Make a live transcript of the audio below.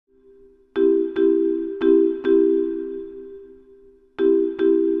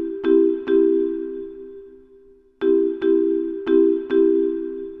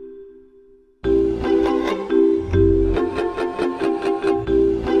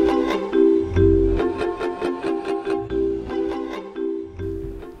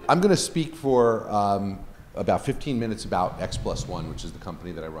I'm going to speak for about 15 minutes about X+1, which is the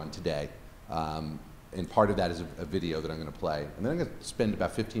company that I run today. And part of that is a video that I'm going to play. And then I'm going to spend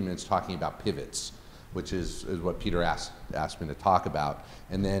about 15 minutes talking about pivots, which is what Peter asked me to talk about.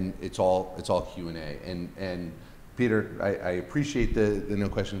 And then it's all Q&A. And Peter, I appreciate the no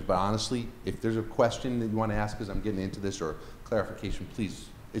questions, but honestly, if there's a question that you want to ask as I'm getting into this or clarification, please,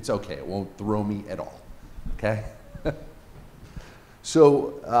 it's okay. It won't throw me at all, okay?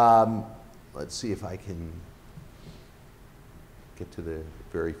 So let's see if I can get to the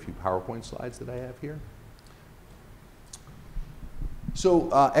very few PowerPoint slides that I have here. So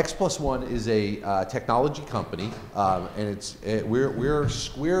X+1 is a technology company, and we're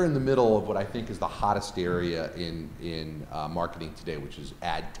square in the middle of what I think is the hottest area in marketing today, which is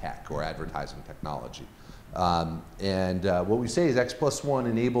ad tech or advertising technology. What we say is X+1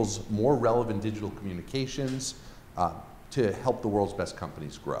 enables more relevant digital communications to help the world's best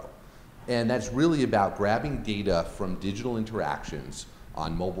companies grow. And that's really about grabbing data from digital interactions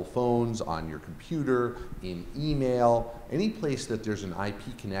on mobile phones, on your computer, in email, any place that there's an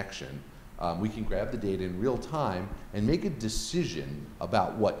IP connection. We can grab the data in real time and make a decision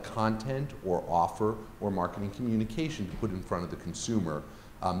about what content or offer or marketing communication to put in front of the consumer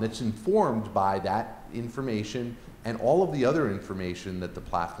that's informed by that information and all of the other information that the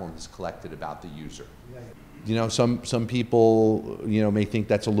platform has collected about the user. You know, some people, you know, may think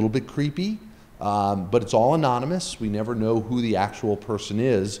that's a little bit creepy, but it's all anonymous. We never know who the actual person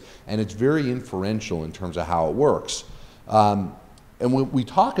is, and it's very inferential in terms of how it works. And what we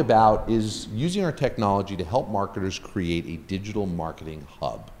talk about is using our technology to help marketers create a digital marketing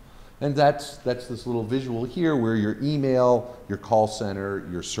hub. And that's this little visual here where your email, your call center,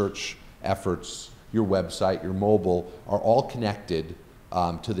 your search efforts, your website, your mobile are all connected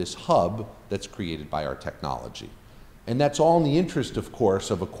to this hub that's created by our technology. And that's all in the interest, of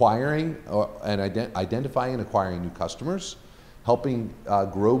course, of acquiring and identifying and acquiring new customers, helping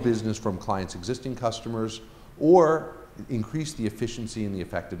grow business from clients' existing customers, or increase the efficiency and the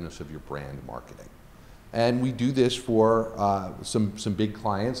effectiveness of your brand marketing. And we do this for some big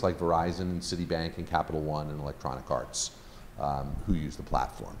clients like Verizon and Citibank and Capital One and Electronic Arts who use the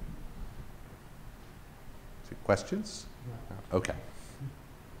platform. Questions? Okay.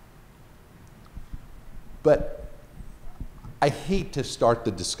 But I hate to start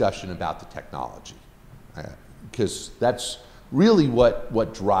the discussion about the technology because that's really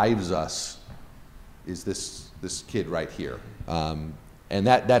what drives us is this kid right here. And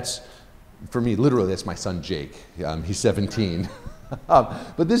that's, for me, literally, that's my son Jake. He's 17.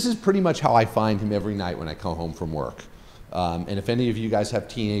 But this is pretty much how I find him every night when I come home from work. And if any of you guys have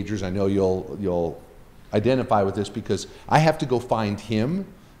teenagers, I know you'll identify with this because I have to go find him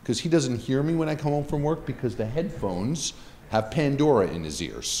because he doesn't hear me when I come home from work because the headphones have Pandora in his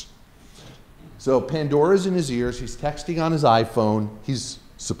ears. So Pandora's in his ears, he's texting on his iPhone, he's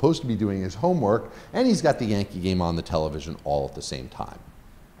supposed to be doing his homework, and he's got the Yankee game on the television all at the same time.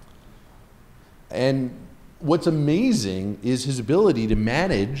 And what's amazing is his ability to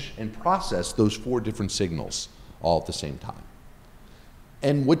manage and process those 4 different signals all at the same time.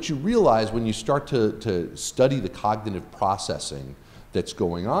 And what you realize when you start to study the cognitive processing that's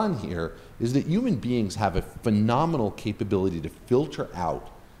going on here is that human beings have a phenomenal capability to filter out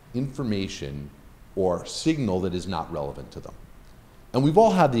information or signal that is not relevant to them. And we've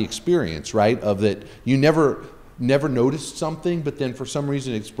all had the experience, right, of that you never noticed something, but then for some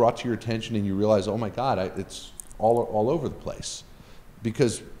reason it's brought to your attention and you realize, oh my God, it's all over the place.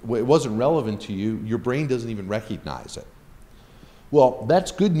 Because it wasn't relevant to you, your brain doesn't even recognize it. Well,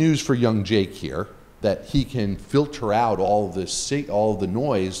 that's good news for young Jake here, that he can filter out all of the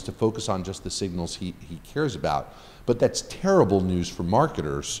noise to focus on just the signals he cares about. But that's terrible news for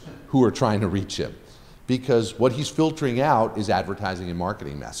marketers who are trying to reach him, because what he's filtering out is advertising and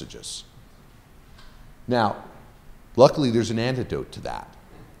marketing messages. Now, luckily there's an antidote to that,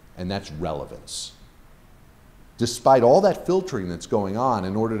 and that's relevance. Despite all that filtering that's going on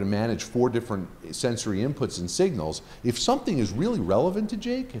in order to manage 4 different sensory inputs and signals, if something is really relevant to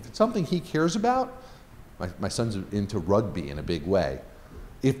Jake, if it's something he cares about, my son's into rugby in a big way.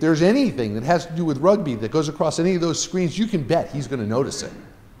 If there's anything that has to do with rugby that goes across any of those screens, you can bet he's going to notice it,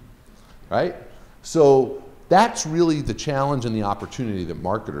 right? So that's really the challenge and the opportunity that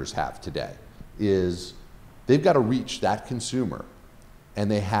marketers have today, is they've got to reach that consumer, and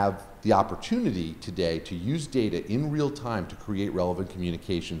they have the opportunity today to use data in real time to create relevant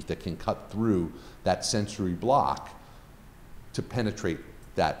communications that can cut through that sensory block to penetrate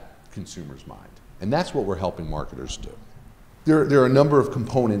that consumer's mind. And that's what we're helping marketers do. There are a number of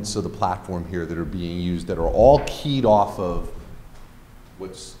components of the platform here that are being used that are all keyed off of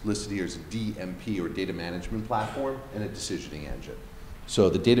what's listed here is a DMP, or data management platform, and a decisioning engine.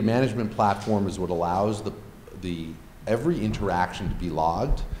 So the data management platform is what allows every interaction to be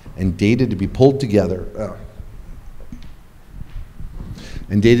logged and data to be pulled together.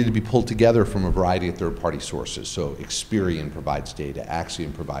 And data to be pulled together from a variety of third-party sources. So Experian provides data,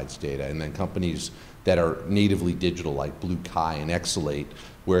 Axiom provides data, and then companies that are natively digital like Blue Kai and Excelate,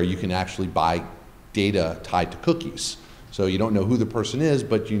 where you can actually buy data tied to cookies. So you don't know who the person is,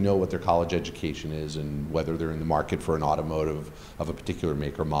 but you know what their college education is and whether they're in the market for an automotive of a particular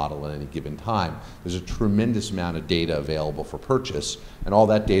make or model at any given time. There's a tremendous amount of data available for purchase, and all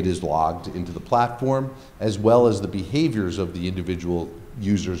that data is logged into the platform, as well as the behaviors of the individual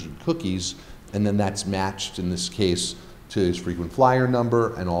users and cookies, and then that's matched, in this case, to his frequent flyer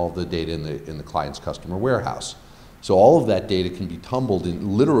number and all the data in the client's customer warehouse. So all of that data can be tumbled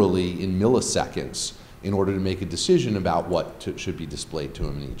in literally in milliseconds in order to make a decision about what should be displayed to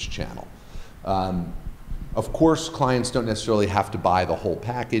him in each channel. Of course, clients don't necessarily have to buy the whole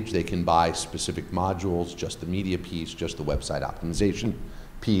package. They can buy specific modules, just the media piece, just the website optimization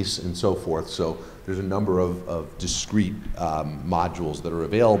piece, and so forth. So there's a number of discrete modules that are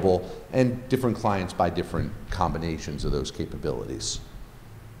available, and different clients buy different combinations of those capabilities.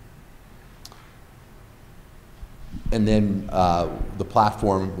 And then the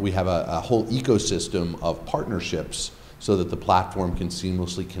platform, we have a whole ecosystem of partnerships so that the platform can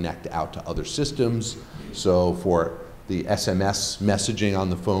seamlessly connect out to other systems. So for the SMS messaging on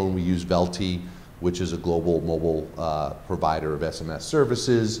the phone, we use Velti, which is a global mobile provider of SMS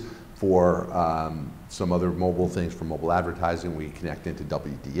services. For some other mobile things, for mobile advertising, we connect into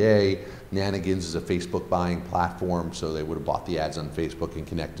WDA. Nanigans is a Facebook buying platform, so they would have bought the ads on Facebook and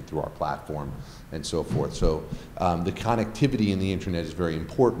connected through our platform, and so forth. So the connectivity in the internet is very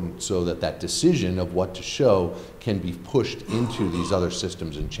important, so that that decision of what to show can be pushed into these other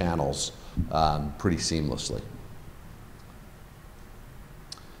systems and channels pretty seamlessly.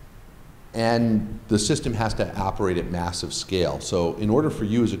 And the system has to operate at massive scale. So in order for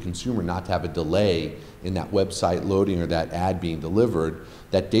you as a consumer not to have a delay in that website loading or that ad being delivered,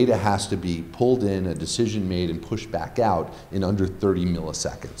 that data has to be pulled in, a decision made, and pushed back out in under 30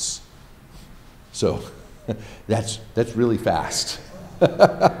 milliseconds. So that's really fast.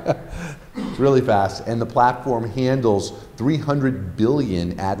 It's really fast. And the platform handles 300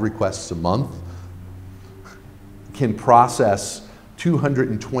 billion ad requests a month, can process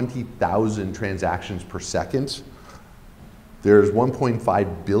 220,000 transactions per second. There's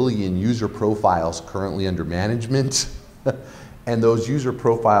 1.5 billion user profiles currently under management. And those user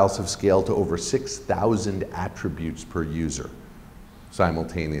profiles have scaled to over 6,000 attributes per user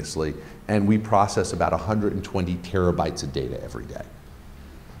simultaneously. And we process about 120 terabytes of data every day.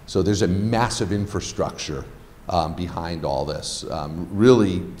 So there's a massive infrastructure behind all this.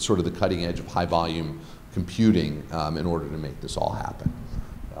 Really sort of the cutting edge of high volume computing in order to make this all happen.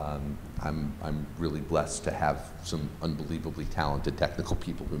 I'm really blessed to have some unbelievably talented technical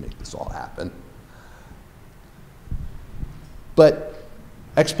people who make this all happen. But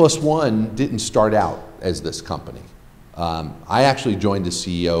X+1 didn't start out as this company. I actually joined as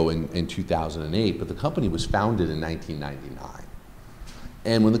CEO in 2008, but the company was founded in 1999.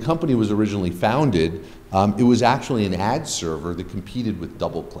 And when the company was originally founded, it was actually an ad server that competed with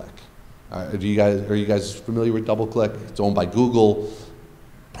DoubleClick. Are you guys familiar with DoubleClick? It's owned by Google,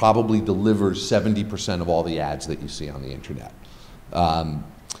 probably delivers 70% of all the ads that you see on the internet. And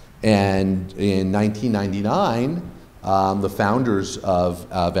in 1999, the founders of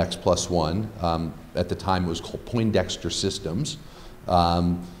X+1, at the time it was called Poindexter Systems,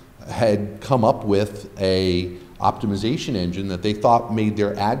 had come up with a optimization engine that they thought made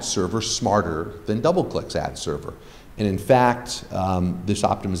their ad server smarter than DoubleClick's ad server. And in fact, this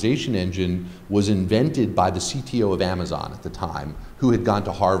optimization engine was invented by the CTO of Amazon at the time, who had gone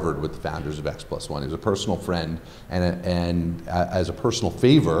to Harvard with the founders of X+1. He was a personal friend, and as a personal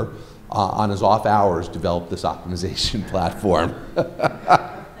favor, on his off hours, developed this optimization platform.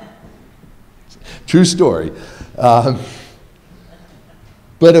 True story. But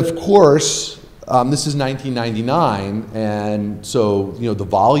of course, this is 1999, and so the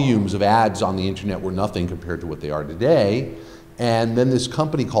volumes of ads on the internet were nothing compared to what they are today. And then this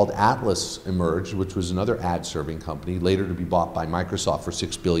company called Atlas emerged, which was another ad serving company, later to be bought by Microsoft for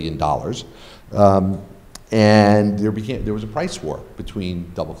 $6 billion. And there was a price war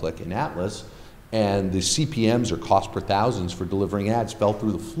between DoubleClick and Atlas, and the CPMs, or cost per thousands, for delivering ads fell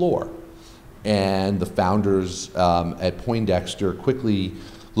through the floor. And the founders at Poindexter quickly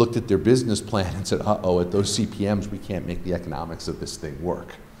looked at their business plan and said, uh-oh, at those CPMs, we can't make the economics of this thing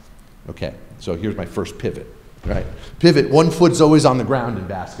work. Okay, so here's my first pivot. right? Pivot, one foot's always on the ground in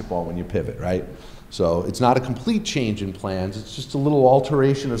basketball when you pivot, right? So it's not a complete change in plans, it's just a little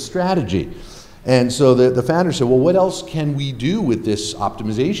alteration of strategy. And so the founder said, well, what else can we do with this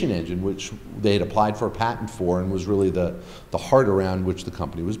optimization engine, which they had applied for a patent for and was really the heart around which the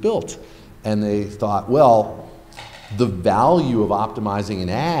company was built. And they thought, well, the value of optimizing an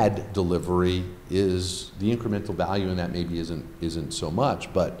ad delivery is the incremental value in that maybe isn't so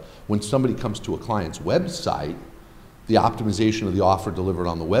much, but when somebody comes to a client's website, the optimization of the offer delivered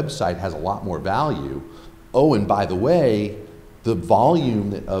on the website has a lot more value. Oh, and by the way, the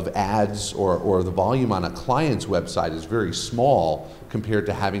volume of ads or the volume on a client's website is very small compared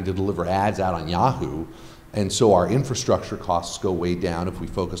to having to deliver ads out on Yahoo. And so our infrastructure costs go way down if we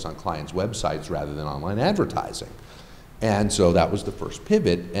focus on clients' websites rather than online advertising. And so that was the first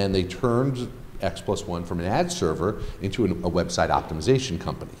pivot, and they turned X+1 from an ad server into a website optimization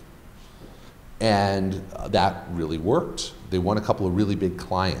company. And that really worked. They won a couple of really big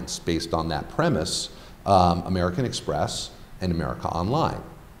clients based on that premise, American Express and America Online.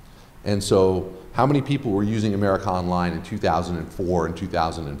 And so how many people were using America Online in 2004 and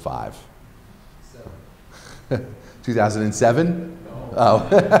 2005? 2007? No. Oh.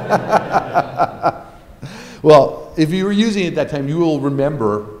 Well, if you were using it at that time, you will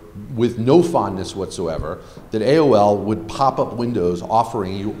remember with no fondness whatsoever that AOL would pop up windows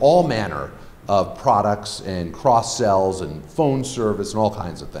offering you all manner of products and cross-sells and phone service and all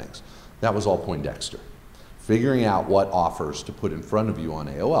kinds of things. That was all Poindexter. Figuring out what offers to put in front of you on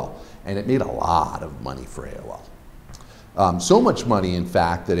AOL. And it made a lot of money for AOL. So much money, in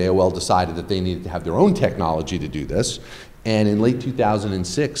fact, that AOL decided that they needed to have their own technology to do this. And in late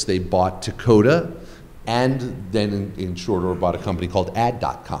 2006, they bought Dakota and then in short order bought a company called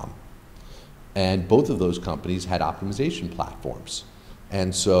Ad.com. And both of those companies had optimization platforms.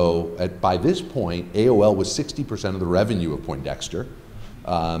 And so by this point, AOL was 60% of the revenue of Poindexter,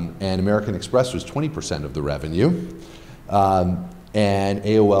 and American Express was 20% of the revenue. And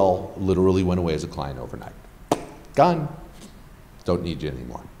AOL literally went away as a client overnight. Gone. Don't need you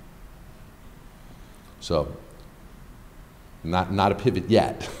anymore. So, not a pivot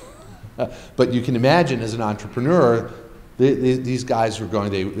yet. But you can imagine as an entrepreneur, these guys were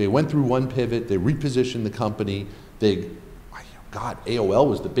going, they went through one pivot, they repositioned the company, God, AOL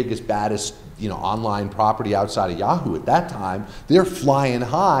was the biggest, baddest, online property outside of Yahoo at that time. They're flying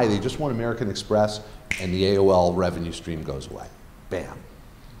high. They just won American Express, and the AOL revenue stream goes away. Bam.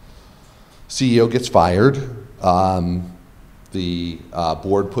 CEO gets fired. The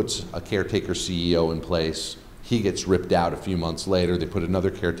board puts a caretaker CEO in place. He gets ripped out a few months later. They put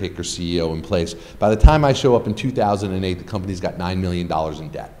another caretaker CEO in place. By the time I show up in 2008, the company's got $9 million in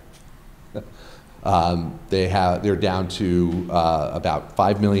debt. They're down to about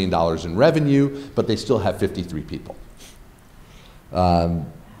 $5 million in revenue, but they still have 53 people.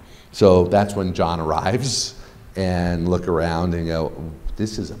 So that's when John arrives and look around and go,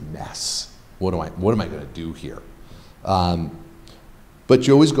 this is a mess. What am I going to do here? But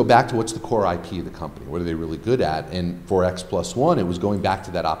you always go back to what's the core IP of the company? What are they really good at? And for X+1, it was going back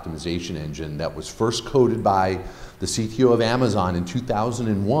to that optimization engine that was first coded by the CTO of Amazon in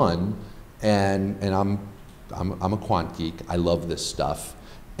 2001. And I'm a quant geek. I love this stuff.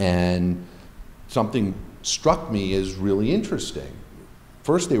 And something struck me as really interesting.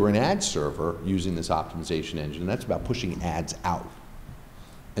 First, they were an ad server using this optimization engine, and that's about pushing ads out.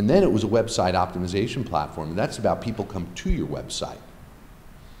 And then it was a website optimization platform, and that's about people come to your website.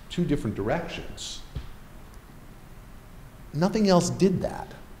 Two different directions. Nothing else did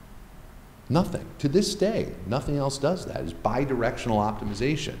that. Nothing. To this day, nothing else does that. It's bi-directional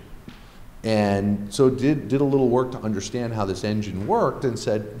optimization. And so did a little work to understand how this engine worked and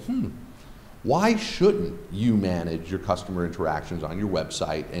said, why shouldn't you manage your customer interactions on your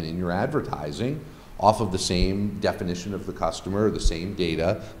website and in your advertising off of the same definition of the customer, the same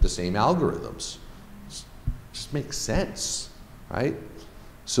data, the same algorithms? Just makes sense, right?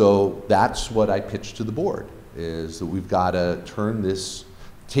 So that's what I pitched to the board, is that we've got to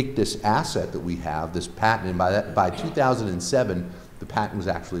take this asset that we have, this patent, and by 2007, the patent was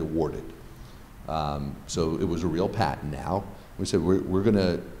actually awarded. So it was a real patent now. We said we're going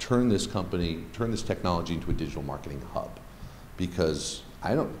to turn this technology into a digital marketing hub, because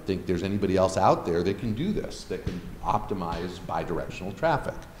I don't think there's anybody else out there that can do this, that can optimize bi-directional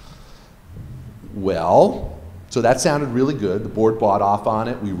traffic. Well, so that sounded really good. The board bought off on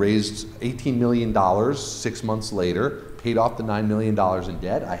it. We raised $18 million 6 months later, paid off the $9 million in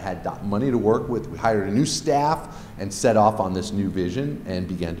debt. I had money to work with. We hired a new staff and set off on this new vision and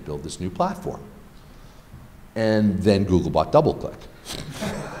began to build this new platform. And then Google bought DoubleClick.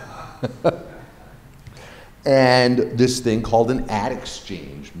 And this thing called an ad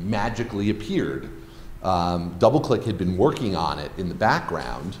exchange magically appeared. DoubleClick had been working on it in the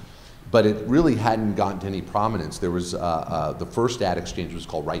background, but it really hadn't gotten to any prominence. There was, the first ad exchange was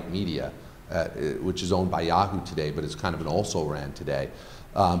called Right Media, which is owned by Yahoo today, but it's kind of an also-ran today.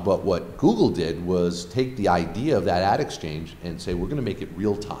 But what Google did was take the idea of that ad exchange and say, we're going to make it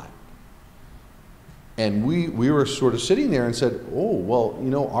real time. And we were sort of sitting there and said, oh, well,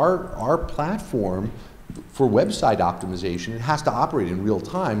 you know, our platform for website optimization, it has to operate in real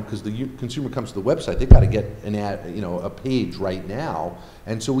time because the consumer comes to the website, they've got to get an ad, you know, a page right now.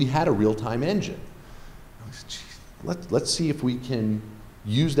 And so we had a real-time engine. I said, geez, let's see if we can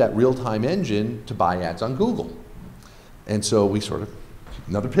use that real-time engine to buy ads on Google. And so we sort of,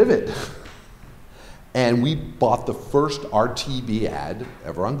 another pivot. And we bought the first RTB ad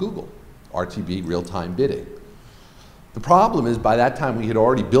ever on Google, RTB, real-time bidding. The problem is by that time we had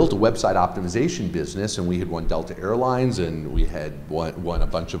already built a website optimization business, and we had won Delta Airlines, and we had won a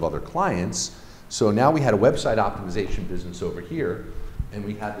bunch of other clients. So now we had a website optimization business over here, and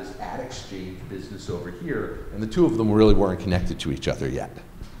we had this ad exchange business over here, and the two of them really weren't connected to each other yet.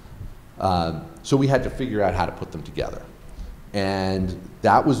 So we had to figure out how to put them together. And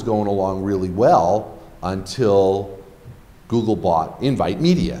that was going along really well until Google bought Invite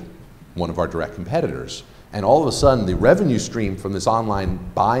Media, one of our direct competitors. And all of a sudden, the revenue stream from this online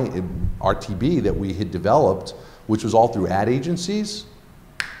buy RTB that we had developed, which was all through ad agencies,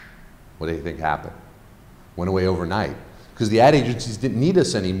 what do you think happened? Went away overnight. Because the ad agencies didn't need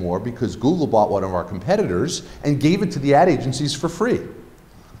us anymore because Google bought one of our competitors and gave it to the ad agencies for free.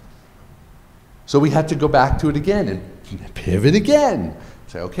 So we had to go back to it again and pivot again.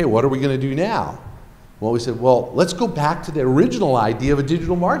 Say, okay, what are we going to do now? Well, we said, well, let's go back to the original idea of a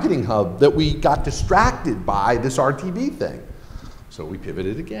digital marketing hub that we got distracted by this RTB thing. So we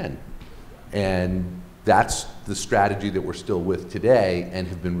pivoted again. And that's the strategy that we're still with today and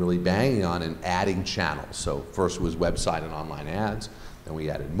have been really banging on and adding channels. So first was website and online ads, then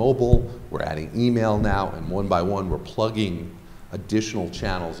we added mobile, we're adding email now, and one by one we're plugging additional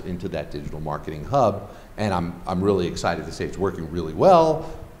channels into that digital marketing hub. And I'm really excited to say it's working really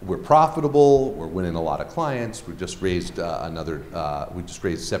well. We're profitable, we're winning a lot of clients. We just raised we just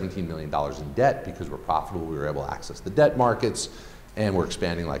raised $17 million in debt because we're profitable. We were able to access the debt markets, and we're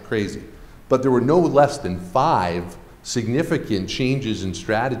expanding like crazy. But there were no less than 5 significant changes in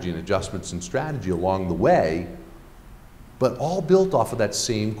strategy and adjustments in strategy along the way, but all built off of that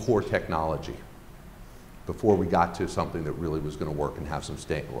same core technology before we got to something that really was going to work and have some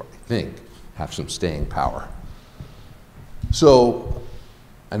staying, or I think, have some staying power. So,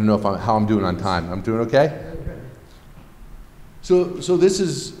 I don't know if how I'm doing on time. I'm doing okay? So this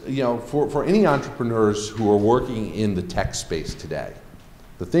is, you know, for any entrepreneurs who are working in the tech space today,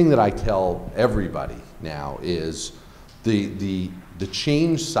 the thing that I tell everybody now is the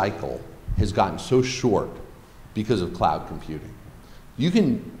change cycle has gotten so short because of cloud computing. You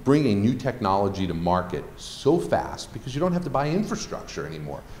can bring a new technology to market so fast because you don't have to buy infrastructure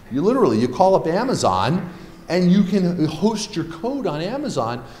anymore. You call up Amazon and you can host your code on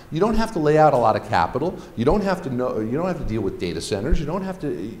Amazon. You don't have to lay out a lot of capital. You don't have to deal with data centers.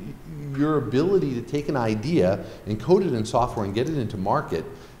 Your ability to take an idea and code it in software and get it into market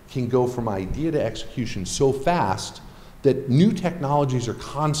can go from idea to execution so fast that new technologies are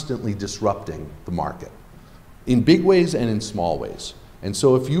constantly disrupting the market in big ways and in small ways. And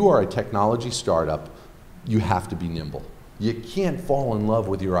so if you are a technology startup, you have to be nimble. You can't fall in love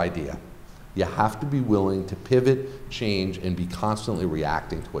with your idea. You have to be willing to pivot, change, and be constantly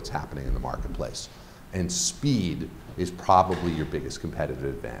reacting to what's happening in the marketplace. And speed is probably your biggest competitive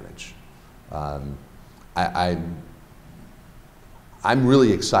advantage. I'm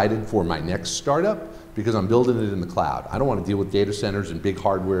really excited for my next startup because I'm building it in the cloud. I don't want to deal with data centers and big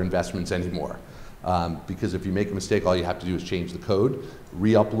hardware investments anymore. Because if you make a mistake, all you have to do is change the code,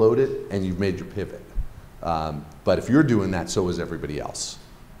 re-upload it, and you've made your pivot. But if you're doing that, so is everybody else.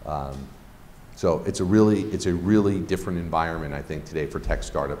 So it's a really different environment, I think, today for tech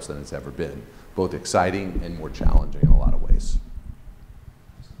startups than it's ever been. Both exciting and more challenging in a lot of ways.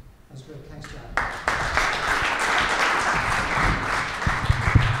 That's great. Thanks, John.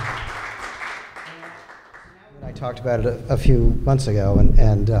 I talked about it a few months ago,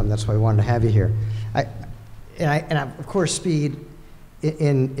 and that's why I wanted to have you here. Of course, speed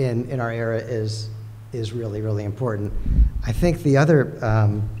in our era is really, really important. I think the other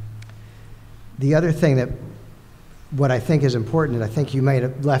thing that what I think is important, and I think you might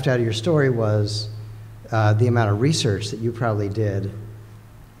have left out of your story, was the amount of research that you probably did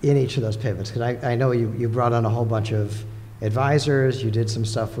in each of those pivots. Because I know you brought on a whole bunch of advisors, you did some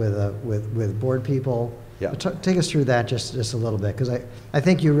stuff with board people. Yeah. Take us through that just a little bit, because I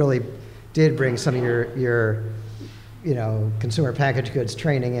think you really did bring some of your consumer packaged goods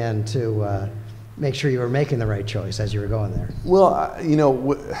training in to make sure you were making the right choice as you were going there. Well,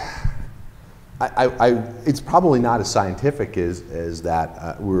 it's probably not as scientific as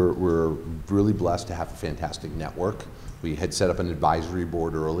that. We're really blessed to have a fantastic network. We had set up an advisory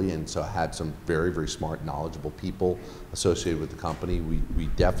board early, and so had some very, very smart, knowledgeable people associated with the company. We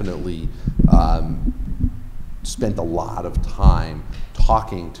definitely spent a lot of time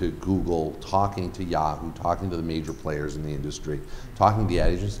talking to Google, talking to Yahoo, talking to the major players in the industry, talking to the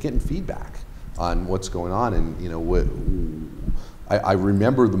ad agents, getting feedback on what's going on. And I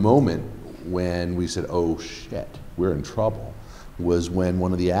remember the moment when we said, "Oh shit, we're in trouble," was when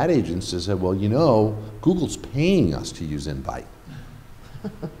one of the ad agents said, "Well, Google's paying us to use Invite."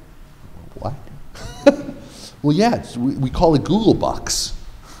 What? Well, yeah, we call it Google Bucks.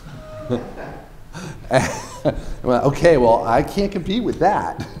 Well, okay, well, I can't compete with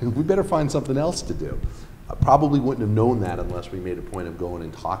that. We better find something else to do. I probably wouldn't have known that unless we made a point of going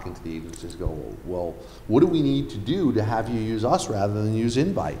and talking to the agencies, going, well, what do we need to do to have you use us rather than use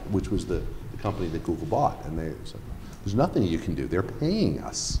Invite, which was the company that Google bought? And they said, there's nothing you can do. They're paying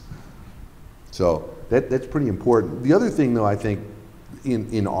us. So that's pretty important. The other thing, though, I think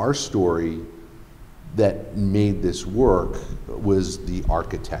in our story that made this work was the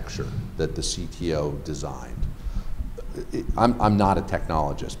architecture that the CTO designed. I'm not a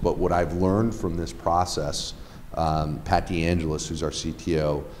technologist, but what I've learned from this process, Pat DeAngelis, who's our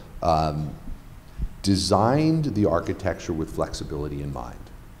CTO, designed the architecture with flexibility in mind.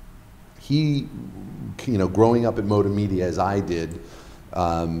 He, growing up at Modem Media as I did,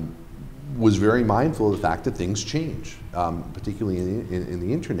 was very mindful of the fact that things change, particularly in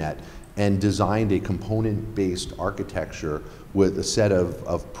the internet, and designed a component-based architecture with a set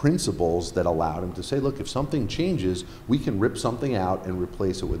of principles that allowed him to say, look, if something changes, we can rip something out and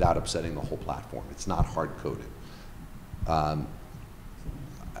replace it without upsetting the whole platform. It's not hard-coded. I'm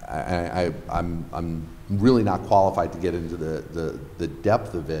really not qualified to get into the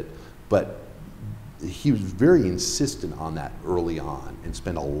depth of it, but he was very insistent on that early on and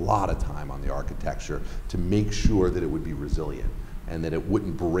spent a lot of time on the architecture to make sure that it would be resilient and that it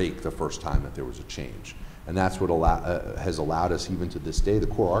wouldn't break the first time that there was a change. And that's what has allowed us, even to this day, the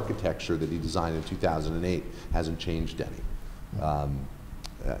core architecture that he designed in 2008 hasn't changed any.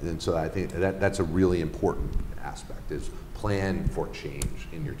 And so I think that's a really important aspect, is plan for change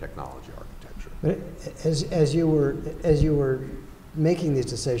in your technology architecture. But as you were making these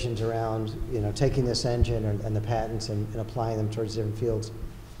decisions around, taking this engine and the patents and applying them towards different fields,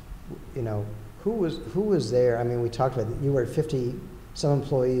 who was there? I mean, we talked about it. You were at 50 some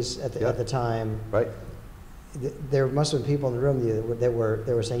employees at the time. Right. There must have been people in the room that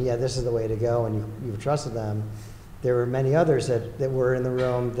were saying, yeah, this is the way to go, and you trusted them. There were many others that were in the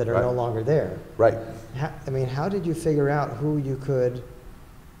room that are no longer there. Right. How did you figure out who you could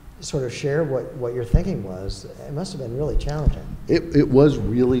sort of share what your thinking was? It must have been really challenging. It was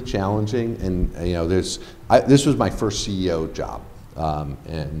really challenging, and this was my first CEO job.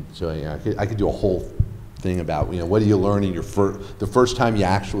 And so I could do a whole thing about what do you learn in the first time you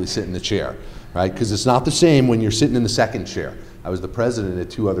actually sit in the chair, right? Because it's not the same when you're sitting in the second chair. I was the president at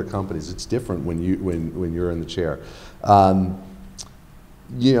 2 other companies. It's different when you're in the chair. I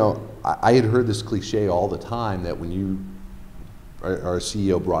had heard this cliche all the time that when you are a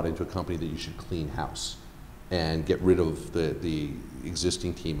CEO brought into a company that you should clean house and get rid of the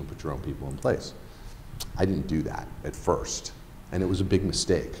existing team and put your own people in place. I didn't do that at first. And it was a big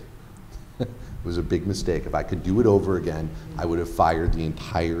mistake. It was a big mistake. If I could do it over again, I would have fired the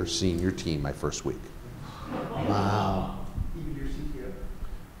entire senior team my first week. Wow. Even your CTO?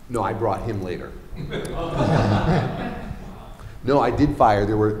 No, I brought him later. No, I did fire.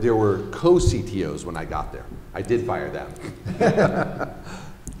 There were co-CTOs when I got there. I did fire them.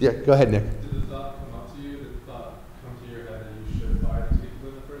 Yeah, go ahead, Nick. Did the thought come up to you? Did the thought come to your head that you should fire these people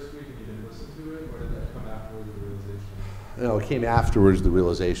in the first week and you didn't listen to it, or did that come afterwards, the realization? No, it came afterwards, the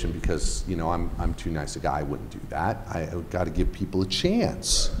realization, because I'm too nice a guy. I wouldn't do that. I've got to give people a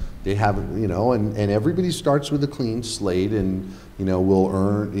chance. They have, and everybody starts with a clean slate, and will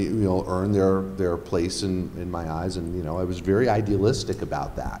earn their place in my eyes. And I was very idealistic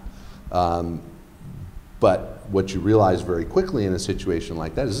about that. But what you realize very quickly in a situation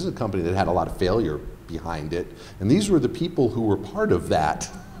like that is this is a company that had a lot of failure behind it, and these were the people who were part of that.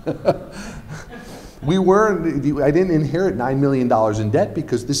 I didn't inherit $9 million in debt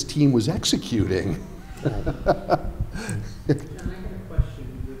because this team was executing. And I have a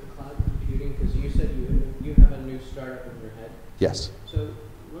question with cloud computing, because you said you have a new startup in your head. Yes. So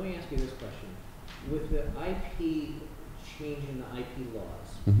let me ask you this question. With the IP change in the IP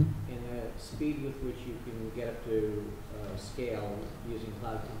laws Mhm. and the speed with which you can get up to scale using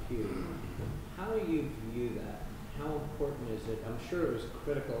cloud computing, how do you view that? How important is it? I'm sure it was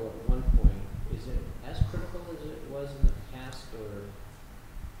critical at one point. Is it as critical as it was in the past, or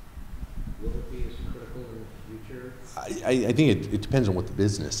will it be as critical in the future? I think it depends on what the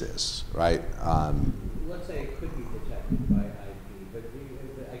business is, right? Let's say it could be protected by IP, but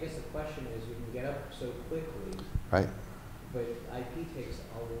I guess the question is, you can get up so quickly, Right. but IP takes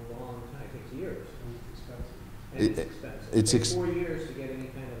a long time. It takes years. It's expensive. And it's expensive. It's It takes 4 years to get any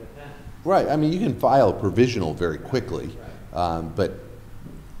kind of a patent. Right. I mean, you can file a provisional very quickly, Right. but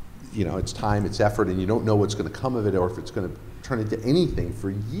you know, it's time, it's effort, and you don't know what's going to come of it or if it's going to turn into anything for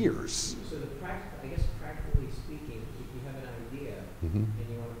years. So I guess practically speaking, if you have an idea Mhm. and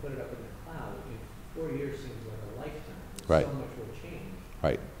you want to put it up in the cloud, if 4 years seems like a lifetime, Right. so much will change.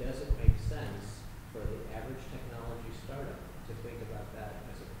 Right. Does it make sense for the average technology startup to think about that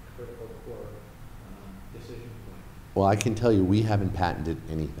as a critical core decision point? Well, I can tell you we haven't patented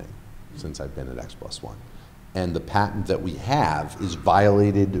anything since I've been at X+1. And the patent that we have is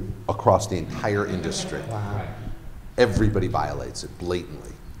violated across the entire industry. Right. Everybody violates it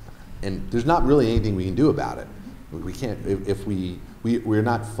blatantly. And there's not really anything we can do about it. We can't, if we're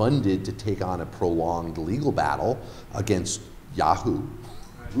not funded to take on a prolonged legal battle against Yahoo,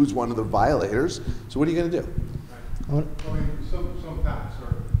 who's one of the violators. So what are you going to do? I want- I mean, some patents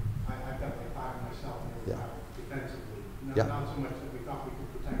are, I've got like 5 myself, and Yeah. they're defensively. Yeah. Not so much that we thought we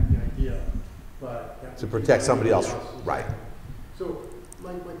could protect the idea, but. that To we protect keep somebody else, else's. right. So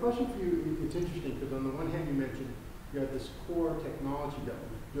my question for you, it's interesting, because on the one hand you mentioned you had this core technology that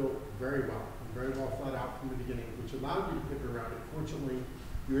was built very well thought out from the beginning, which allowed you to pivot around it. Fortunately,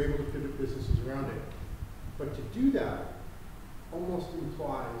 you were able to pivot businesses around it. But to do that almost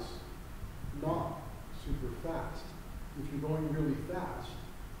implies not super fast. If you're going really fast,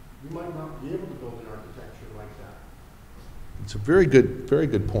 you might not be able to build an architecture like that. It's a very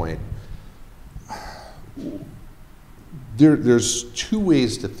good point. There's 2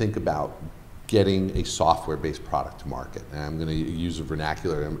 ways to think about getting a software-based product to market. And I'm going to use a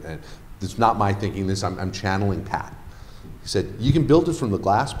vernacular, and it's not my thinking this, I'm channeling Pat. He said, you can build it from the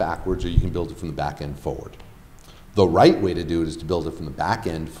glass backwards, or you can build it from the back end forward. The right way to do it is to build it from the back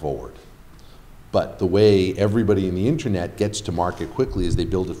end forward. But the way everybody in the internet gets to market quickly is they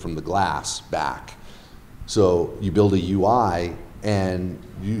build it from the glass back. So you build a UI, and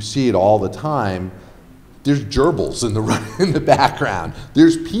you see it all the time. There's gerbils in the background.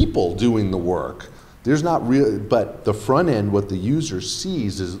 There's people doing the work. There's not real, but the front end, what the user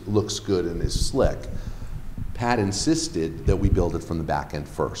sees looks good and is slick. Pat insisted that we build it from the back end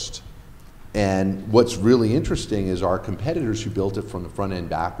first. And what's really interesting is our competitors who built it from the front end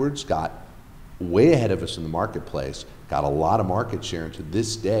backwards got way ahead of us in the marketplace, got a lot of market share, and to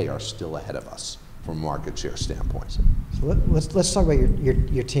this day are still ahead of us from a market share standpoint. So let's talk about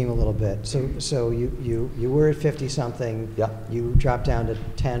your team a little bit. So you were at 50 something. Yeah. You dropped down to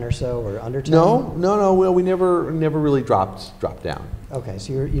 10 or so, or under 10. No. Well, we never really dropped down. Okay,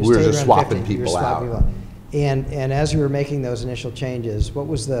 so you We were stayed just around swapping 50. You were people swapping out. people out. And as you were making those initial changes, what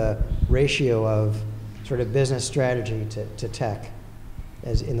was the ratio of sort of business strategy to tech,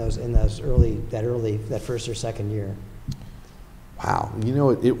 as in that first or second year? Wow, you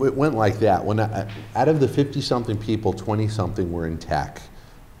know, it went like that. Out of the 50-something people, 20-something were in tech,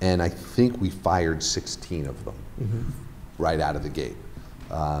 and I think we fired 16 of them right out of the gate.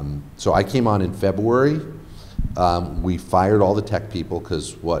 So I came on in February. We fired all the tech people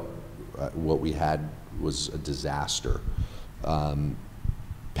because what we had was a disaster.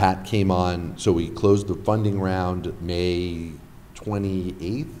 Pat came on, so we closed the funding round May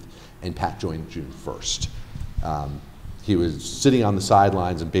 28th, and Pat joined June 1st. He was sitting on the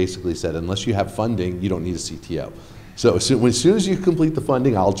sidelines and basically said, unless you have funding, you don't need a CTO. So as soon as you complete the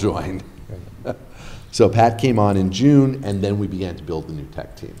funding, I'll join. So Pat came on in June, and then we began to build the new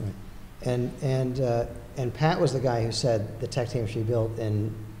tech team. Right. And Pat was the guy who said the tech team should be built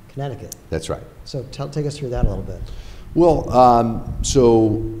in Connecticut. That's right. So take us through that a little bit. Well,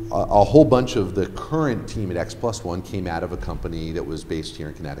 so a whole bunch of the current team at X+1 came out of a company that was based here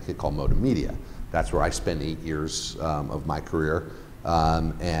in Connecticut called Modem Media. That's where I spent 8 years of my career,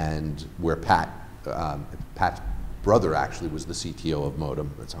 and where Pat's brother actually was the CTO of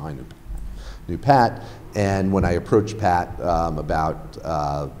Modem. That's how I knew Pat. And when I approached Pat about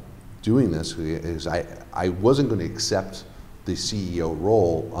doing this, is I wasn't going to accept the CEO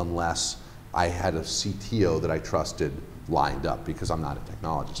role unless I had a CTO that I trusted lined up, because I'm not a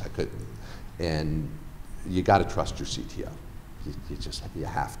technologist, I couldn't. And you got to trust your CTO. You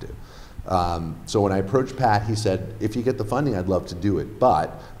have to. So when I approached Pat, he said, if you get the funding, I'd love to do it,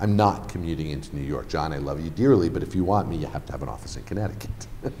 but I'm not commuting into New York. John, I love you dearly, but if you want me, you have to have an office in Connecticut.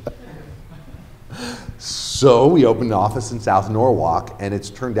 So we opened an office in South Norwalk, and it's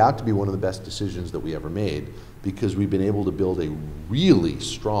turned out to be one of the best decisions that we ever made, because we've been able to build a really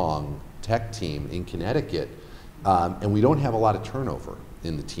strong tech team in Connecticut, and we don't have a lot of turnover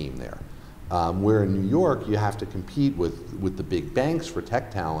in the team there. Where in New York, you have to compete with the big banks for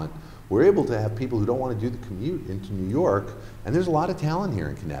tech talent. We're able to have people who don't want to do the commute into New York, and there's a lot of talent here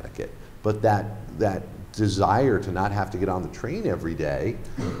in Connecticut. But that desire to not have to get on the train every day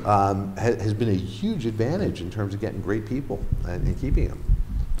has been a huge advantage in terms of getting great people and keeping them.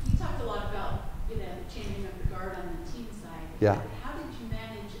 You talked a lot about changing of the guard on the team side. Yeah. How did you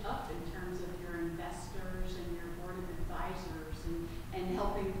manage up in terms of your investors and your board of advisors and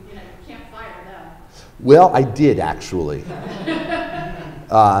helping, you can't fire them? Well, I did actually.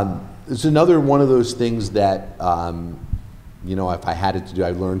 It's another one of those things that, if I had it to do,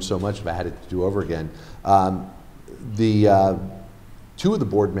 I learned so much. If I had it to do over again, two of the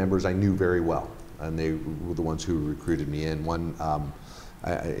board members I knew very well, and they were the ones who recruited me in. One,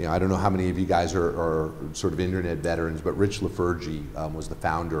 I don't know how many of you guys are sort of internet veterans, but Rich Lafergie was the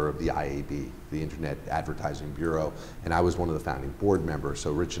founder of the IAB, the Internet Advertising Bureau, and I was one of the founding board members.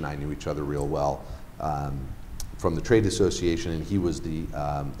 So Rich and I knew each other real well from the trade association, and he was the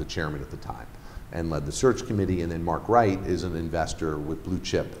chairman at the time and led the search committee. And then Mark Wright is an investor with Blue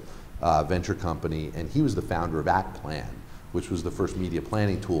Chip venture company, and he was the founder of AtPlan, which was the first media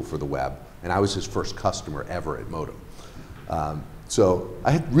planning tool for the web, and I was his first customer ever at Modem. So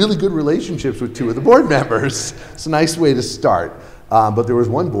I had really good relationships with two of the board members. It's a nice way to start. But there was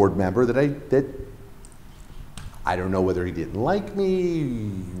one board member that I don't know whether he didn't like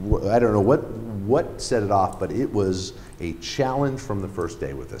me, I don't know what set it off, but it was a challenge from the first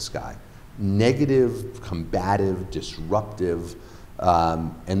day with this guy. Negative, combative, disruptive,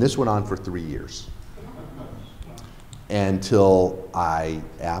 and this went on for 3 years. Until I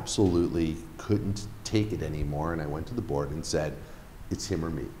absolutely couldn't take it anymore, and I went to the board and said, it's him or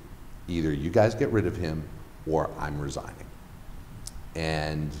me. Either you guys get rid of him or I'm resigning.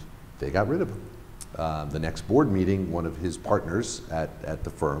 And they got rid of him. The next board meeting, one of his partners at the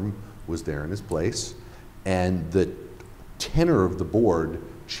firm was there in his place, and the tenor of the board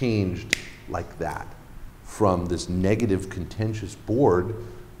changed like that, from this negative, contentious board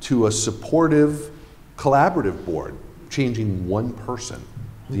to a supportive, collaborative board, changing one person.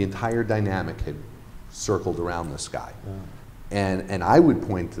 The entire dynamic had circled around this guy. Yeah. And I would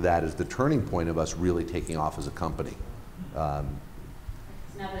point to that as the turning point of us really taking off as a company. Now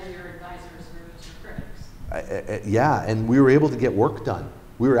that your advisors were your critics. Yeah, and we were able to get work done.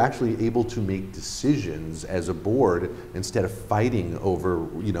 We were actually able to make decisions as a board instead of fighting over,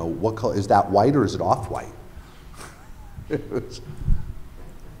 what color, is that white or is it off-white? Go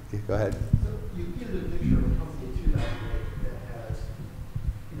ahead. So you painted a picture of a company too that has,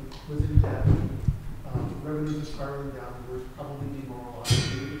 was in debt, revenues are spiraling downwards, probably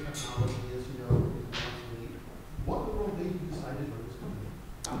demoralized, maybe the technology is, obsolete. What in the world made you decide to join this company?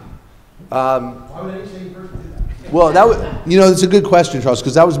 Why would any sane person do that? Well, it's a good question, Charles,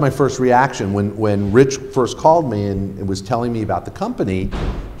 because that was my first reaction when Rich first called me and was telling me about the company.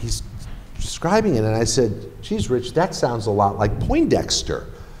 He's describing it, and I said, geez, Rich, that sounds a lot like Poindexter.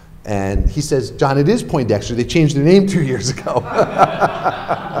 And he says, John, it is Poindexter. They changed their name 2 years ago.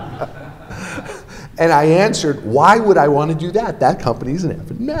 And I answered, why would I want to do that? That company's an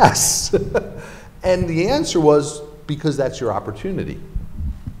effing mess. And the answer was, because that's your opportunity.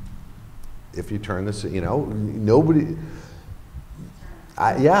 If you turn this, nobody,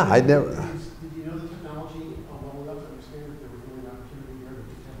 I'd never. Did you know the technology well enough to understand that there was really an opportunity here that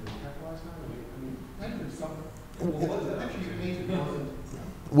you had to capitalize on? I mean, there's something. What was the picture you painted wasn't?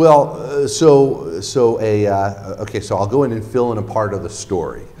 Well, so I'll go in and fill in a part of the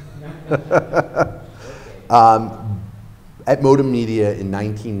story. At Modem Media in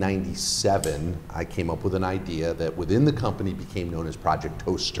 1997, I came up with an idea that within the company became known as Project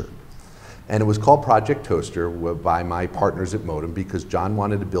Toaster. And it was called Project Toaster by my partners at Modem because John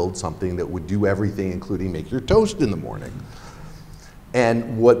wanted to build something that would do everything, including make your toast in the morning.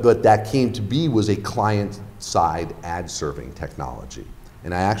 And what that came to be was a client-side ad-serving technology.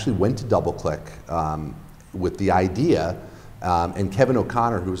 And I actually went to DoubleClick with the idea, and Kevin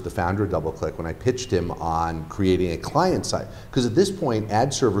O'Connor, who was the founder of DoubleClick, when I pitched him on creating a client-side, because at this point,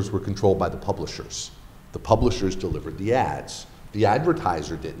 ad servers were controlled by the publishers. The publishers delivered the ads. The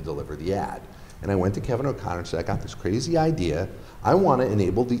advertiser didn't deliver the ad. And I went to Kevin O'Connor and said, I got this crazy idea. I want to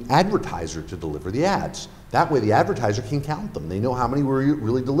enable the advertiser to deliver the ads. That way the advertiser can count them. They know how many were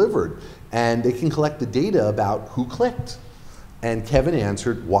really delivered. And they can collect the data about who clicked. And Kevin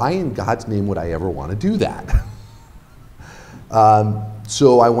answered, why in God's name would I ever want to do that?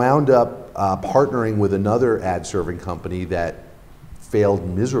 So I wound up partnering with another ad serving company that failed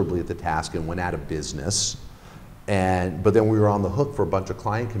miserably at the task and went out of business. But then we were on the hook for a bunch of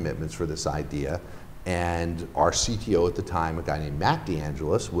client commitments for this idea. And our CTO at the time, a guy named Matt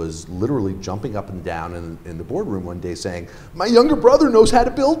DeAngelis, was literally jumping up and down in the boardroom one day saying, my younger brother knows how to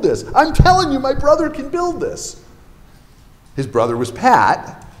build this. I'm telling you, my brother can build this. His brother was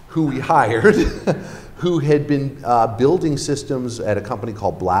Pat, who we hired, who had been building systems at a company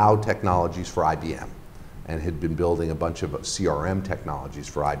called Blau Technologies for IBM, and had been building a bunch of CRM technologies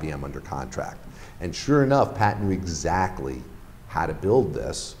for IBM under contract. And sure enough, Pat knew exactly how to build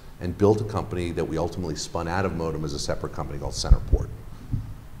this, and built a company that we ultimately spun out of Modem as a separate company called Centerport.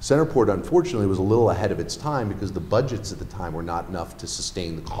 Centerport, unfortunately, was a little ahead of its time because the budgets at the time were not enough to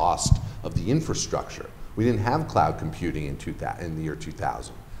sustain the cost of the infrastructure. We didn't have cloud computing in the year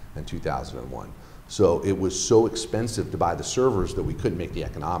 2000 and 2001. So it was so expensive to buy the servers that we couldn't make the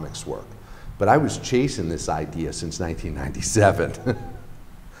economics work. But I was chasing this idea since 1997.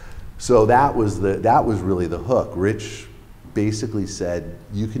 So that was really the hook. Rich basically said,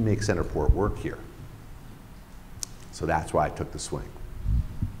 you can make Centerport work here. So that's why I took the swing.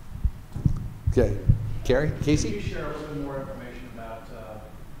 Okay, Carrie, Casey? Can you share a little bit more information about the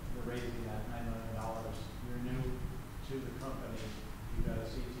raising that $9 million? You're new to the company. You've got a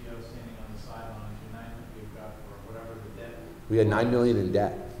CTO standing on the sidelines. You've got, or whatever the debt. We had $9 million in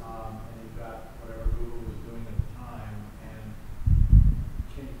debt. And you've got whatever Google was doing at the time. And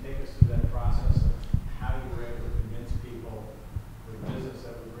can you take us through that process of how you were able to convince people with business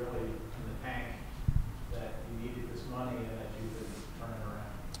that was really in the tank that you needed this money and that you could turn it around?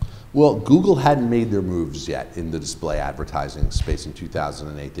 Well, Google hadn't made their moves yet in the display advertising space in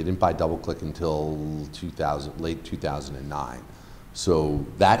 2008. They didn't buy DoubleClick until late 2009. So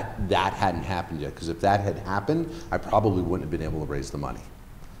that hadn't happened yet, because if that had happened, I probably wouldn't have been able to raise the money,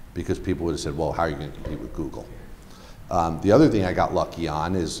 because people would have said, well, how are you going to compete with Google? The other thing I got lucky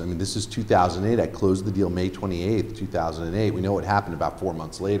on is, I mean, this is 2008. I closed the deal May 28th, 2008. We know what happened about 4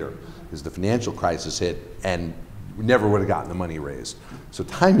 months later, is the financial crisis hit, and we never would have gotten the money raised. So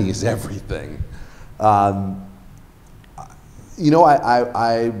timing is everything. You know,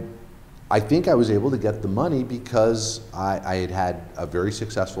 I think I was able to get the money because I had had a very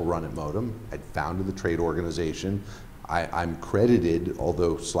successful run at Modem. I'd founded the trade organization. I'm credited,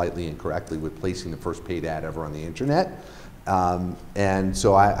 although slightly incorrectly, with placing the first paid ad ever on the internet. And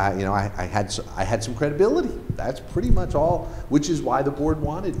so I had some credibility. That's pretty much all, which is why the board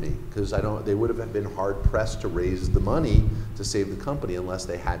wanted me, because they would have been hard pressed to raise the money to save the company unless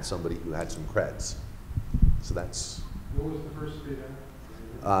they had somebody who had some creds. So that's. What was the first paid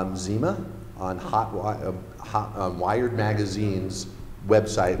ad? Zima on Wired Magazine's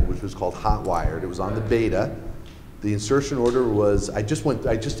website, which was called Hot Wired. It was on the beta. The insertion order was, I just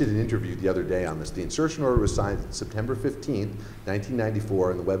did an interview the other day on this. The insertion order was signed September 15th,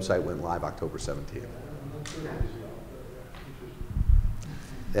 1994, and the website went live October 17th.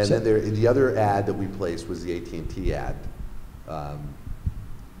 And then the other ad that we placed was the AT&T ad.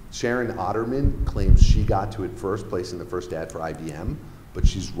 Sharon Otterman claims she got to it first, placing the first ad for IBM, but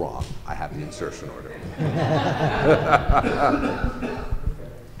she's wrong. I have the insertion order.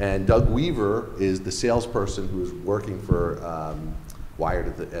 And Doug Weaver is the salesperson who was working for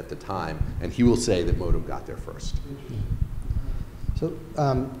Wired at the time, and he will say that Modem got there first. So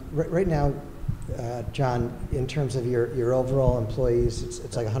right now, John, in terms of your overall employees,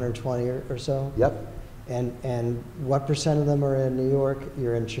 it's like 120 or so? Yep. And what percent of them are in New York?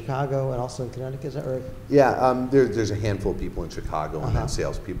 You're in Chicago and also in Connecticut, is that right? Yeah, there's a handful of people in Chicago and then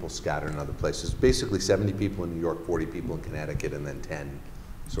salespeople scattered in other places. Basically 70 people in New York, 40 people in Connecticut, and then 10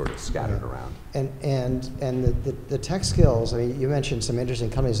 sort of scattered around. And the tech skills, I mean, you mentioned some interesting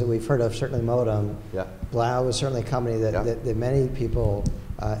companies that we've heard of, certainly Modem. Yeah. Blau is certainly a company that many people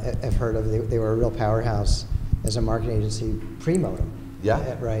have heard of. They were a real powerhouse as a marketing agency pre-Modem.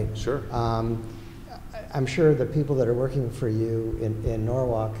 Yeah, right. Sure. I'm sure the people that are working for you in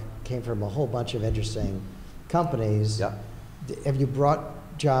Norwalk came from a whole bunch of interesting companies. Yeah. Have you brought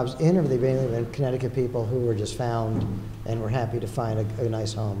jobs in, or have they been Connecticut people who were just found and were happy to find a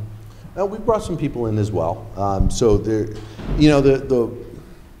nice home? We brought some people in as well. So there, you know,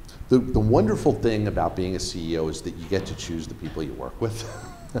 the wonderful thing about being a CEO is that you get to choose the people you work with.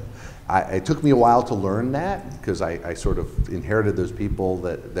 It took me a while to learn that, because I sort of inherited those people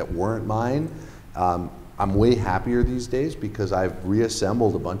that weren't mine. I'm way happier these days because I've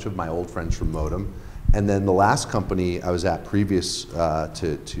reassembled a bunch of my old friends from Modem, And then the last company I was at previous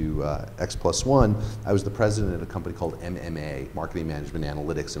to X+1, I was the president at a company called MMA, Marketing Management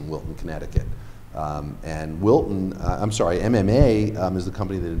Analytics in Wilton, Connecticut. And MMA is the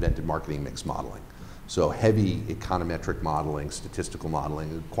company that invented marketing mix modeling. So heavy econometric modeling, statistical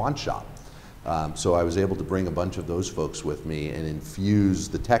modeling, quant shop. So I was able to bring a bunch of those folks with me and infuse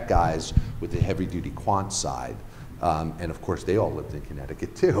the tech guys with the heavy duty quant side. And of course they all lived in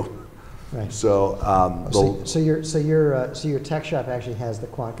Connecticut too. Right. So, so your tech shop actually has the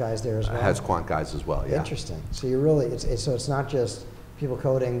quant guys there as well? It has quant guys as well, yeah. Interesting. So you're really, so it's not just people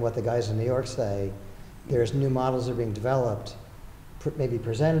coding what the guys in New York say. There's new models that are being developed, maybe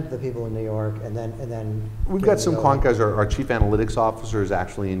presented to the people in New York, and then we've got some quant guys. Our chief analytics officer is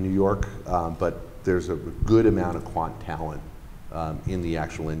actually in New York, but there's a good amount of quant talent in the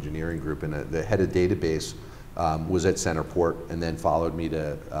actual engineering group. And the head of database was at Centerport and then followed me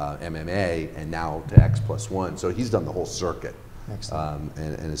to MMA and now to X+1. So he's done the whole circuit and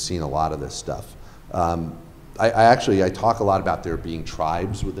has seen a lot of this stuff. I talk a lot about there being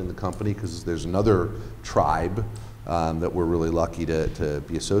tribes within the company because there's another tribe that we're really lucky to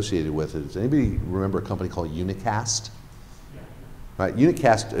be associated with. Does anybody remember a company called Unicast? Right,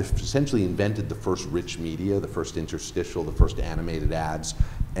 Unicast essentially invented the first rich media, the first interstitial, the first animated ads,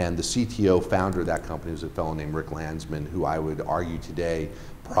 and the CTO founder of that company was a fellow named Rick Landsman, who I would argue today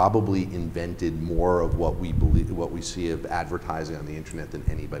probably invented more of what we see of advertising on the internet than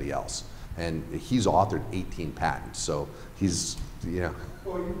anybody else. And he's authored 18 patents, so he's, you know.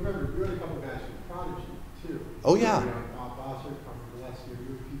 Well, you remember, you had a couple of guys from Prodigy, too. Oh, yeah. Bossert, from last year,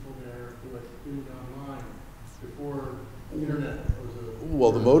 you had people there who had been online before the internet was a...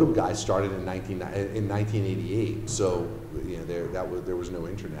 Well, the Modem guy started in 1988, so you know, there was no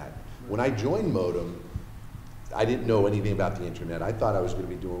internet. When I joined Modem, I didn't know anything about the internet. I thought I was going to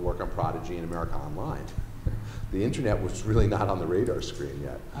be doing work on Prodigy and America Online. The internet was really not on the radar screen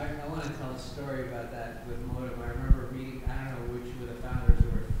yet. I want to tell a story about that with Modem. I remember meeting, I don't know which were the founders,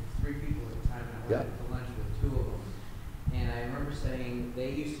 there were 3 people at the time, and I went to lunch with 2 of them. And I remember saying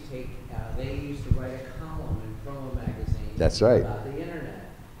they used to write a column in Promo Magazine. That's right. About the internet.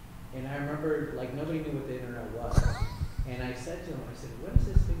 And I remember, like, nobody knew what the internet was. And I said to him, I said, what is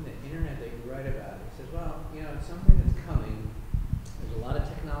this thing, the internet that you write about? He says, well, you know, it's something that's coming. There's a lot of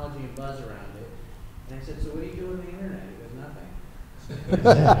technology and buzz around it. And I said, so what do you do on the internet? He goes, nothing.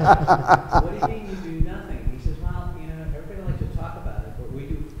 What do you mean you do nothing? He says, well, you know, everybody likes to talk about it, but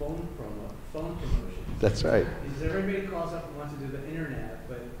we do phone promotions. That's right. He says, everybody calls up and wants to do the internet,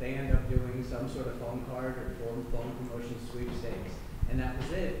 but they end up doing some sort of phone card or phone promotion sweepstakes. And that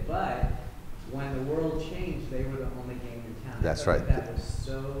was it. But when the world changed, they were the only game in town. That's right. That was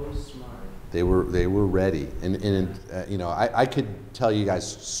so smart. They were ready, and you know, I could tell you guys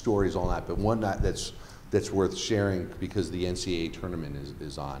stories all night, but one that's worth sharing because the NCAA tournament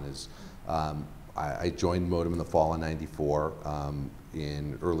is on is I joined Modem in the fall of '94.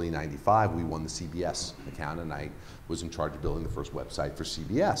 In early '95, we won the CBS account, and I was in charge of building the first website for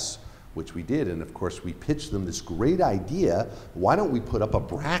CBS, which we did. And of course, we pitched them this great idea: why don't we put up a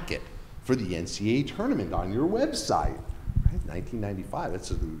bracket for the NCAA tournament on your website? 1995,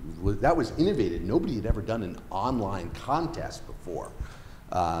 that was innovative. Nobody had ever done an online contest before.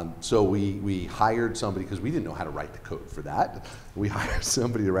 So we hired somebody, because we didn't know how to write the code for that. We hired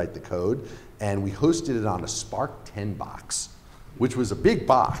somebody to write the code, and we hosted it on a Spark 10 box, which was a big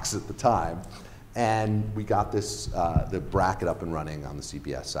box at the time. And we got this, the bracket up and running on the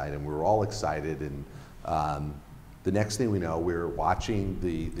CBS site, and we were all excited. And the next thing we know, we're watching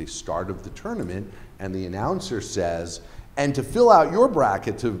the start of the tournament, and the announcer says, and to fill out your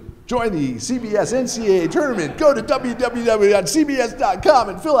bracket to join the CBS NCAA tournament, go to www.cbs.com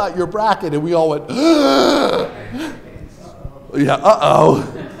and fill out your bracket. And we all went, yeah, uh-oh.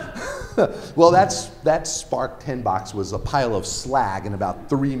 Well, that Spark 10 box was a pile of slag in about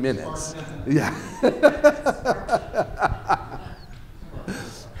 3 minutes. Yeah.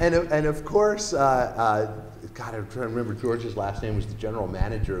 And of course, God, I'm trying to remember George's last name was the general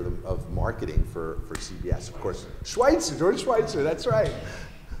manager of marketing for CBS. Of course, Schweitzer, George Schweitzer, that's right,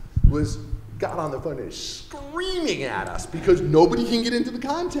 got on the phone and screaming at us because nobody can get into the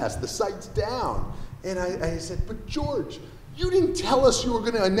contest. The site's down. And I said, but George, you didn't tell us you were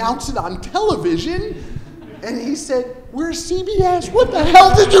going to announce it on television. And he said, we're CBS. What the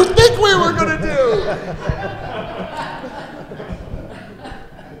hell did you think we were going to do?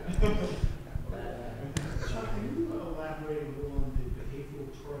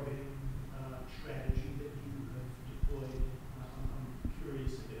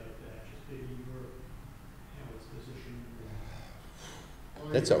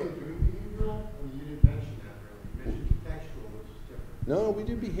 That's all. No, we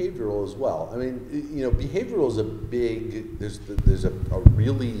do behavioral as well. I mean, you know, behavioral is a big, there's a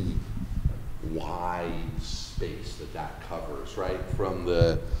really wide space that covers, right? From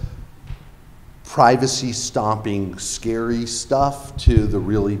the privacy stomping scary stuff to the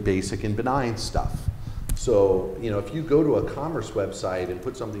really basic and benign stuff. So, you know, if you go to a commerce website and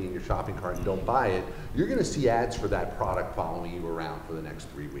put something in your shopping cart and don't buy it, you're going to see ads for that product following you around for the next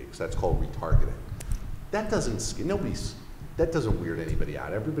 3 weeks. That's called retargeting. That doesn't weird anybody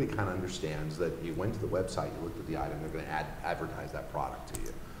out. Everybody kind of understands that you went to the website, you looked at the item, they're going to advertise that product to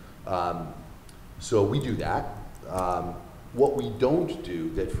you. So we do that. What we don't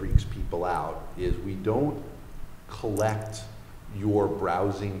do that freaks people out is we don't collect your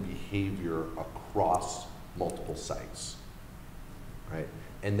browsing behavior across multiple sites, right?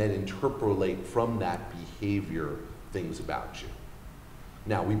 And then interpolate from that behavior things about you.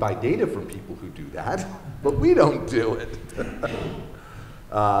 Now, we buy data from people who do that, but we don't do it.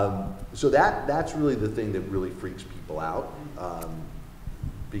 So that's really the thing that really freaks people out,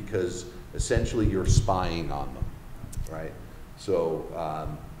 because essentially you're spying on them, right? So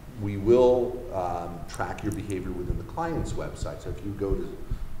we will track your behavior within the client's website. So if you go to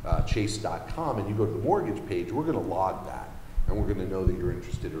chase.com and you go to the mortgage page, we're going to log that, and we're going to know that you're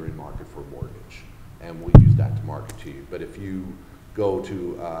interested or in market for a mortgage, and we'll use that to market to you. But if you go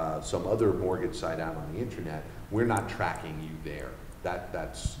to some other mortgage site out on the internet, we're not tracking you there.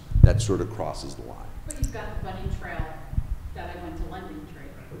 That sort of crosses the line. But you've got the bunny trail that I went to lending trade,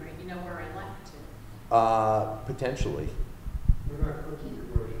 right? You know where I left to. Potentially. What about cookie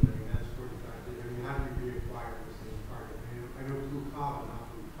erosion? I mean, that's 45. I mean, how do you reacquire the same target? I know Blue Collar, not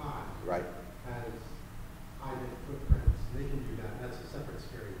Blue Tie, Right. has high-net footprints. They can do that. That's a separate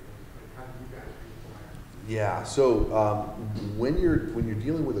scary thing. But how do you guys reacquire? Yeah. So when you're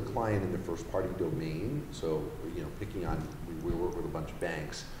dealing with a client in the first-party domain, so you know, picking on, we work with a bunch of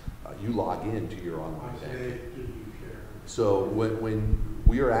banks. You log into your online banking. So when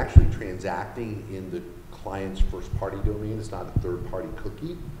we are actually transacting in the client's first-party domain, it's not a third-party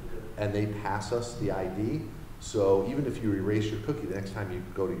cookie, and they pass us the ID. So even if you erase your cookie, the next time you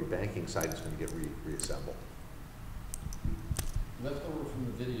go to your banking site, it's going to get reassembled. Left over from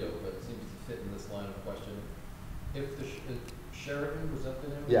the video, but it seems to fit in this line of question. If Sheridan, was that the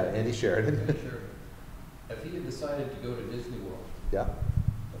name? Yeah, Andy Sheridan. Andy Sheridan. If he had decided to go to Disney World, Yeah.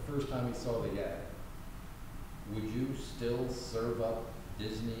 the first time he saw the ad, would you still serve up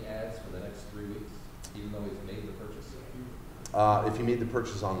Disney ads for the next 3 weeks, even though he's made the purchase? If he made the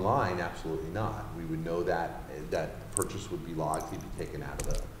purchase online, absolutely not. We would know that that purchase would be logged. He'd be taken out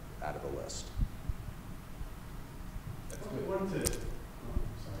of the list. That's I good. wanted to, sorry.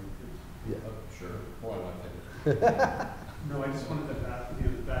 Yeah. Sure. Boy, I think. No, I just wanted to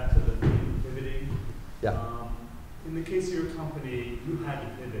back to the pivoting. Yeah. In the case of your company, you had to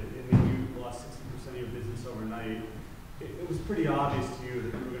pivot. I mean, you lost 60% of your business overnight. It was pretty obvious to you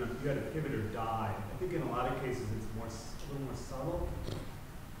that you had to pivot or die. I think in a lot of cases it's a little more subtle.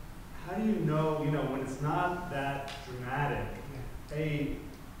 How do you know, when it's not that dramatic, hey,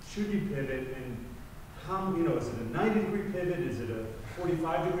 should you pivot, and how, is it a 90-degree pivot? Is it a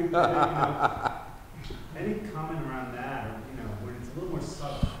 45-degree pivot? Any comment around that, or, when it's a little more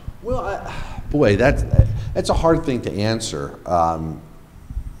subtle? Well, boy, that's a hard thing to answer,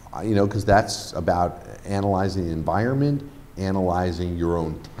 because that's about analyzing the environment, analyzing your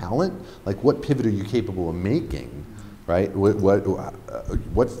own talent. Like, what pivot are you capable of making, right?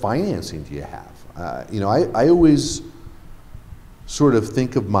 What financing do you have? I always sort of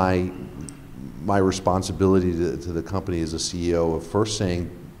think of my responsibility to the company as a CEO of first saying,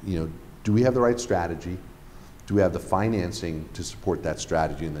 do we have the right strategy? Do we have the financing to support that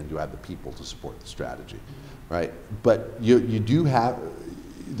strategy? And then do we have the people to support the strategy, right? But you do have,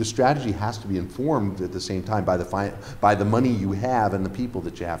 the strategy has to be informed at the same time by the money you have and the people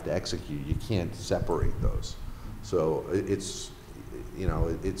that you have to execute. You can't separate those. So it's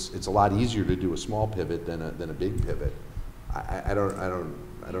a lot easier to do a small pivot than a big pivot. I don't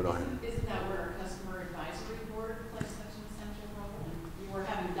know. Isn't that where our customer advisory board plays such an essential role? And you were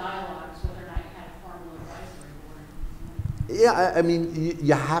having dialogues whether or not you had a formal advisory board. Yeah, I mean,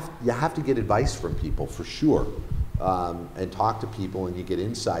 you have to get advice from people for sure, and talk to people, and you get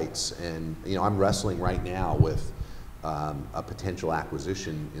insights. And I'm wrestling right now with a potential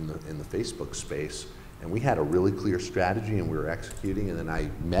acquisition in the Facebook space, and we had a really clear strategy, and we were executing. And then I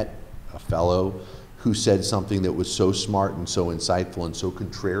met a fellow who said something that was so smart and so insightful and so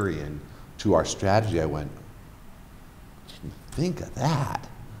contrarian to our strategy. I went, didn't think of that.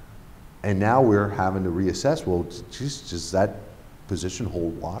 And now we're having to reassess, well, geez, does that position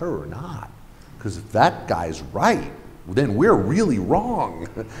hold water or not? Because if that guy's right, then we're really wrong,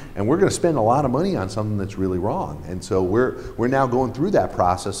 and we're going to spend a lot of money on something that's really wrong. And so we're now going through that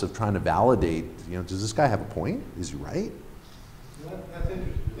process of trying to validate. Does this guy have a point? Is he right? That's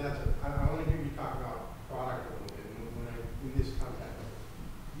interesting. I want to hear you talk about product a little bit. In this context,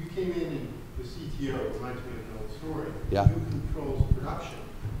 you came in and the CTO reminds me of an old story. Yeah. Who controls production?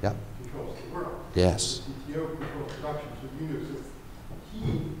 Yeah. Controls the world. Yes. The CTO controls production, so you knew. So he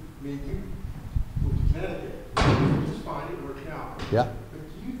made you move to Connecticut, which is fine. It worked out. Yeah. But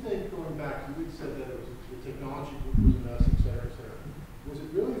do you think, going back, you had said that it was the technology group was a mess, et cetera, et cetera. Was it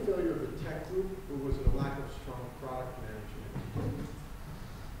really a failure of the tech group, or was it a lack of strong product management?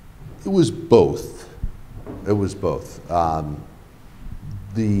 It was both. It was both.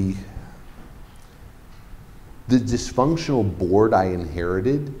 The dysfunctional board I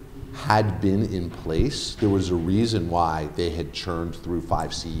inherited had been in place. There was a reason why they had churned through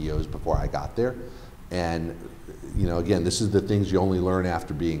 5 CEOs before I got there. And again, this is the things you only learn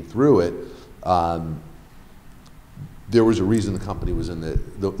after being through it. There was a reason the company was in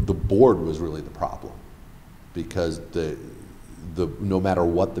the board was really the problem, because no matter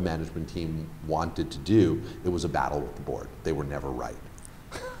what the management team wanted to do, it was a battle with the board. They were never right.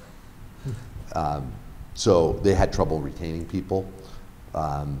 So they had trouble retaining people.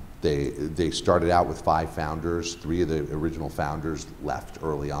 They started out with 5 founders. 3 of the original founders left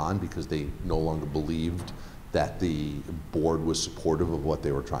early on because they no longer believed that the board was supportive of what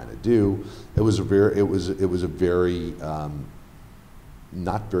they were trying to do. It was a very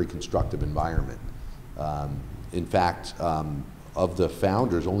not very constructive environment. In fact, of the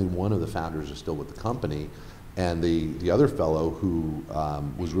founders, only one of the founders is still with the company, and the other fellow who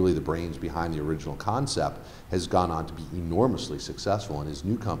was really the brains behind the original concept has gone on to be enormously successful, and his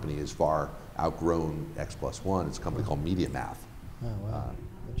new company has far outgrown X+1. It's a company called Media Math. Oh, wow.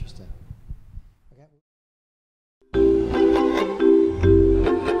 Interesting.